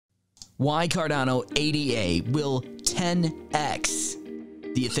Why Cardano ADA will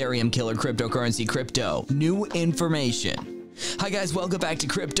 10x the Ethereum killer cryptocurrency crypto. New information. Hi guys, welcome back to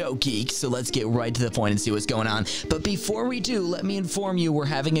Crypto Geek. So let's get right to the point and see what's going on. But before we do, let me inform you we're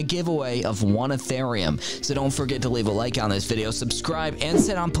having a giveaway of 1 Ethereum. So don't forget to leave a like on this video, subscribe, and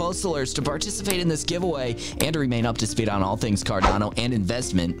set on post alerts to participate in this giveaway and to remain up to speed on all things Cardano and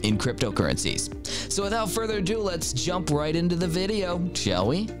investment in cryptocurrencies. So without further ado, let's jump right into the video, shall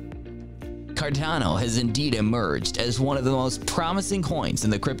we? Cardano has indeed emerged as one of the most promising coins in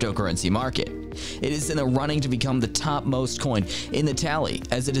the cryptocurrency market. It is in the running to become the topmost coin in the tally,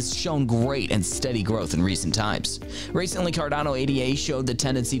 as it has shown great and steady growth in recent times. Recently, Cardano ADA showed the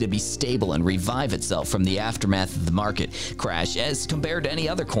tendency to be stable and revive itself from the aftermath of the market crash as compared to any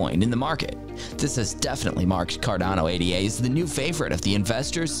other coin in the market. This has definitely marked Cardano ADA as the new favorite of the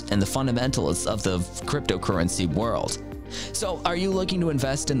investors and the fundamentalists of the cryptocurrency world. So, are you looking to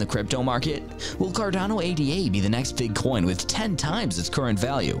invest in the crypto market? Will Cardano ADA be the next big coin with 10 times its current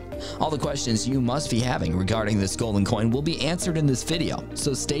value? All the questions you must be having regarding this golden coin will be answered in this video,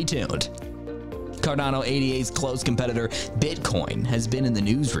 so stay tuned. Cardano ADA's close competitor, Bitcoin, has been in the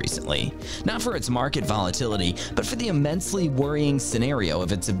news recently, not for its market volatility, but for the immensely worrying scenario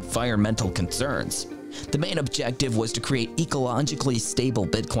of its environmental concerns. The main objective was to create ecologically stable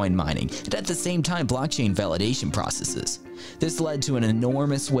Bitcoin mining and at the same time blockchain validation processes. This led to an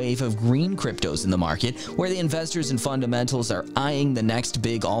enormous wave of green cryptos in the market, where the investors and fundamentals are eyeing the next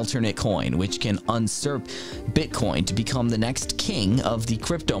big alternate coin, which can usurp Bitcoin to become the next king of the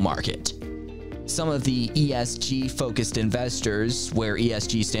crypto market. Some of the ESG-focused investors, where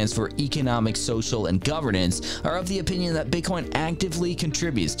ESG stands for economic, social, and governance, are of the opinion that Bitcoin actively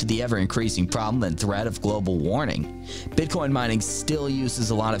contributes to the ever-increasing problem and threat of global warming. Bitcoin mining still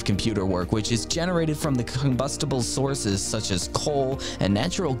uses a lot of computer work, which is generated from the combustible sources such as coal and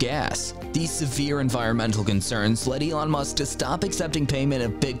natural gas. These severe environmental concerns led Elon Musk to stop accepting payment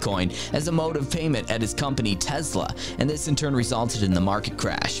of Bitcoin as a mode of payment at his company Tesla, and this in turn resulted in the market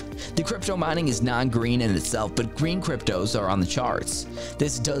crash. The crypto mining is non-green in itself, but green cryptos are on the charts.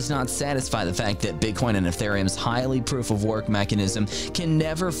 This does not satisfy the fact that Bitcoin and Ethereum's highly proof-of-work mechanism can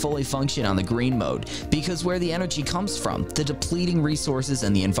never fully function on the green mode, because where the energy comes from, the depleting resources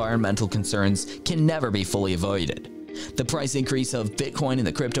and the environmental concerns can never be fully avoided. The price increase of Bitcoin in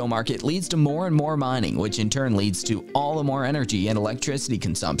the crypto market leads to more and more mining, which in turn leads to all the more energy and electricity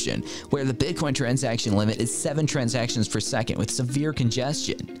consumption, where the Bitcoin transaction limit is 7 transactions per second with severe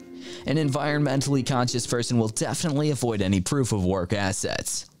congestion. An environmentally conscious person will definitely avoid any proof-of-work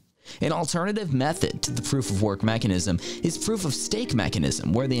assets. An alternative method to the proof-of-work mechanism is proof-of-stake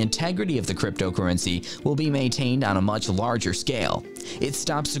mechanism, where the integrity of the cryptocurrency will be maintained on a much larger scale. It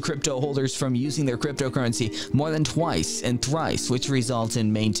stops the crypto holders from using their cryptocurrency more than twice and thrice, which results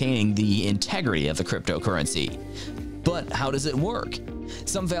in maintaining the integrity of the cryptocurrency. But how does it work?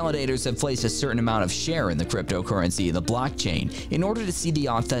 Some validators have placed a certain amount of share in the cryptocurrency in the blockchain in order to see the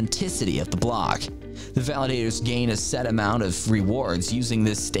authenticity of the block. The validators gain a set amount of rewards using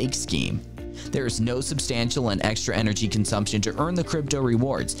this stake scheme. There is no substantial and extra energy consumption to earn the crypto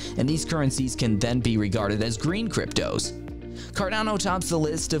rewards, and these currencies can then be regarded as green cryptos. Cardano tops the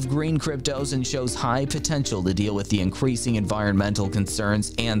list of green cryptos and shows high potential to deal with the increasing environmental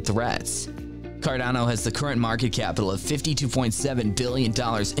concerns and threats. Cardano has the current market capital of $52.7 billion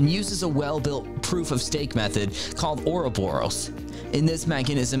and uses a well-built proof-of-stake method called Ouroboros. In this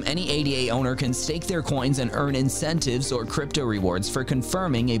mechanism, any ADA owner can stake their coins and earn incentives or crypto rewards for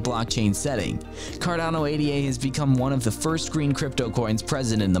confirming a blockchain setting. Cardano ADA has become one of the first green crypto coins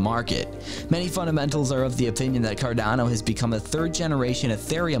present in the market. Many fundamentals are of the opinion that Cardano has become a third-generation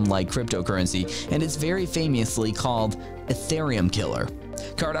Ethereum-like cryptocurrency, and it's very famously called Ethereum killer.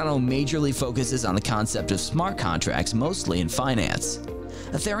 Cardano majorly focuses on the concept of smart contracts, mostly in finance.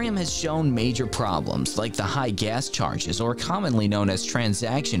 Ethereum has shown major problems like the high gas charges, or commonly known as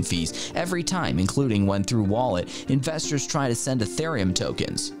transaction fees, every time, including when through wallet, investors try to send Ethereum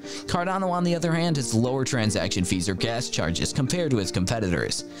tokens. Cardano, on the other hand, has lower transaction fees or gas charges compared to its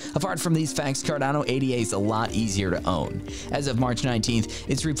competitors. Apart from these facts, Cardano ADA is a lot easier to own. As of March 19th,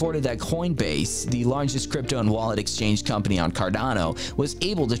 it's reported that Coinbase, the largest crypto and wallet exchange company on Cardano, was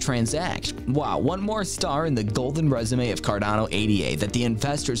able to transact. Wow, one more star in the golden resume of Cardano ADA that the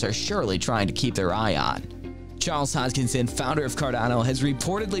investors are surely trying to keep their eye on. Charles Hodgkinson, founder of Cardano, has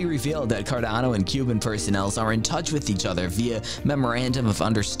reportedly revealed that Cardano and Cuban personnel are in touch with each other via Memorandum of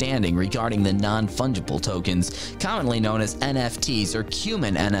Understanding regarding the non-fungible tokens, commonly known as NFTs or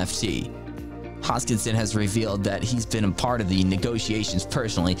Cuban NFT. Hoskinson has revealed that he's been a part of the negotiations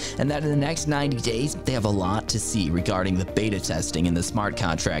personally, and that in the next 90 days, they have a lot to see regarding the beta testing and the smart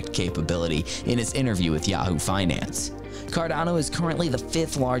contract capability in his interview with Yahoo Finance. Cardano is currently the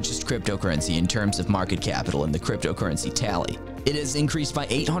 5th largest cryptocurrency in terms of market capital in the cryptocurrency tally. It has increased by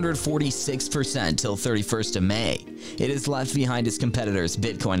 846% till 31st of May. It is left behind its competitors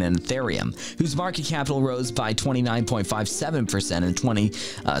Bitcoin and Ethereum, whose market capital rose by 29.57% and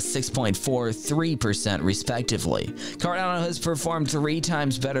 26.43% respectively. Cardano has performed 3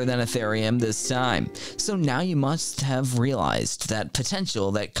 times better than Ethereum this time, so now you must have realized that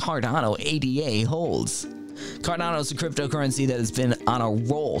potential that Cardano ADA holds. Cardano is a cryptocurrency that has been on a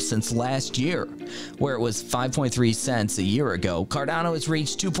roll since last year. Where it was 5.3 cents a year ago, Cardano has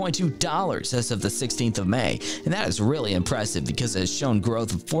reached $2.2 as of the 16th of May, and that is really impressive because it has shown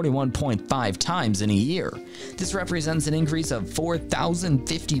growth of 41.5 times in a year. This represents an increase of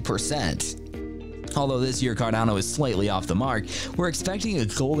 4,050%. Although this year Cardano is slightly off the mark, we're expecting a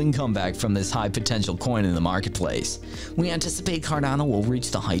golden comeback from this high potential coin in the marketplace. We anticipate Cardano will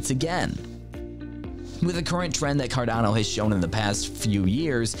reach the heights again. With the current trend that Cardano has shown in the past few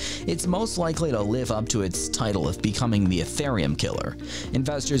years, it's most likely to live up to its title of becoming the Ethereum killer.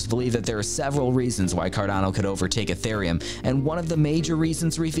 Investors believe that there are several reasons why Cardano could overtake Ethereum, and one of the major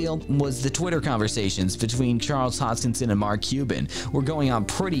reasons revealed was the Twitter conversations between Charles Hoskinson and Mark Cuban were going on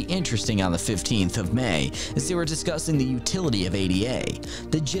pretty interesting on the 15th of May, as they were discussing the utility of ADA.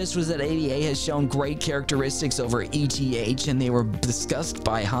 The gist was that ADA has shown great characteristics over ETH, and they were discussed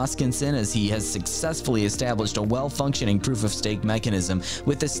by Hoskinson as he has successfully established a well-functioning proof-of-stake mechanism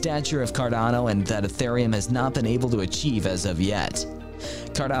with the stature of Cardano and that Ethereum has not been able to achieve as of yet.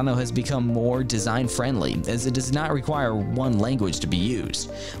 Cardano has become more design-friendly, as it does not require one language to be used.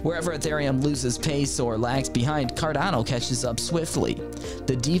 Wherever Ethereum loses pace or lags behind, Cardano catches up swiftly.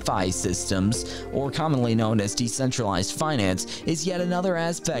 The DeFi systems, or commonly known as decentralized finance, is yet another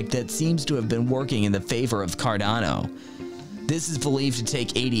aspect that seems to have been working in the favor of Cardano. This is believed to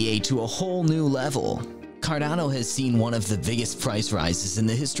take ADA to a whole new level. Cardano has seen one of the biggest price rises in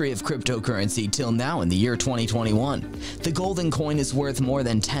the history of cryptocurrency till now in the year 2021. The golden coin is worth more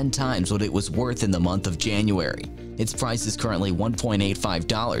than 10 times what it was worth in the month of January. Its price is currently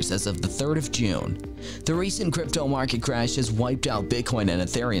 $1.85 as of the 3rd of June. The recent crypto market crash has wiped out Bitcoin and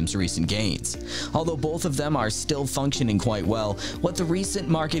Ethereum's recent gains. Although both of them are still functioning quite well, what the recent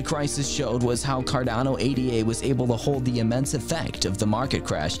market crisis showed was how Cardano ADA was able to hold the immense effect of the market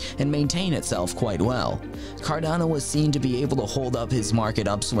crash and maintain itself quite well. Cardano was seen to be able to hold up his market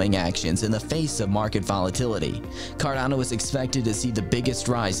upswing actions in the face of market volatility. Cardano is expected to see the biggest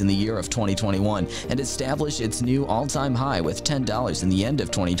rise in the year of 2021 and establish its new all-time high with $10 in the end of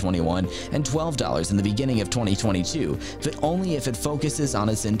 2021 and $12 in the beginning of 2022, but only if it focuses on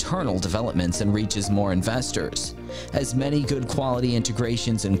its internal developments and reaches more investors. As many good quality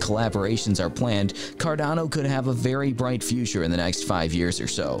integrations and collaborations are planned, Cardano could have a very bright future in the next 5 years or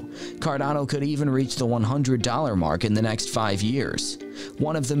so. Cardano could even reach the $100 mark in the next 5 years.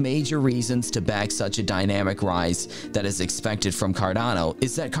 One of the major reasons to back such a dynamic rise that is expected from Cardano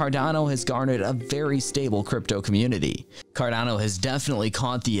is that Cardano has garnered a very stable crypto community. Cardano has definitely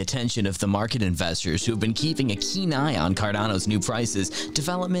caught the attention of the market investors who have been keeping a keen eye on Cardano's new prices,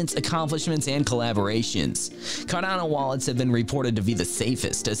 developments, accomplishments, and collaborations. Cardano wallets have been reported to be the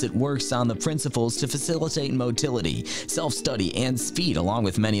safest as it works on the principles to facilitate motility, self-study, and speed along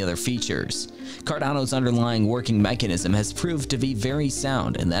with many other features. Cardano's underlying working mechanism has proved to be very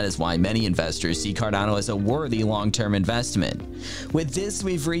sound, and that is why many investors see Cardano as a worthy long-term investment. With this,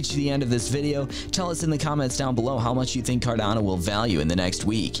 we've reached the end of this video. Tell us in the comments down below how much you think Cardano will value in the next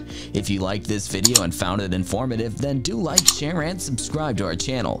week. If you liked this video and found it informative, then do like, share, and subscribe to our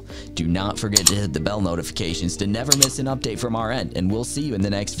channel. Do not forget to hit the bell notifications to never miss an update from our end, and we'll see you in the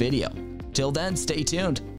next video. Till then, stay tuned.